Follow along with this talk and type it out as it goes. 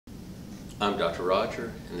I'm Dr.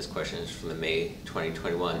 Roger, and this question is from the May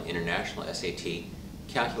 2021 International SAT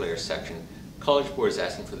Calculator section. College Board is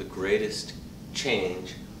asking for the greatest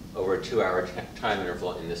change over a 2-hour time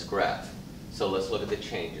interval in this graph. So let's look at the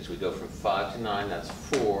changes. We go from 5 to 9, that's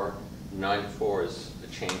 4. 9 to 4 is a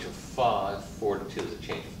change of 5. 4 to 2 is a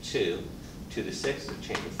change of 2. 2 to 6 is a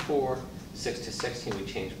change of 4. 6 to 16 we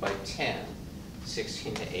change by 10.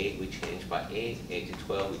 16 to 8 we change by 8. 8 to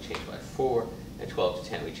 12 we change by 4. And 12 to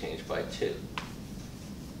 10 we change by 2.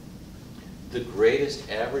 The greatest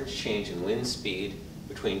average change in wind speed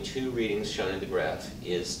between two readings shown in the graph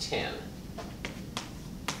is 10.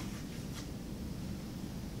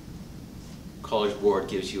 College Board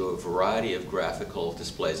gives you a variety of graphical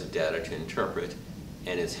displays of data to interpret,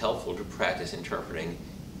 and it's helpful to practice interpreting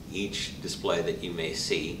each display that you may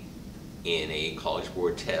see in a College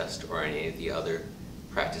Board test or any of the other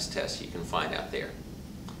practice tests you can find out there.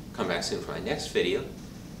 Come back soon for my next video.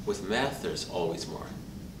 With math, there's always more.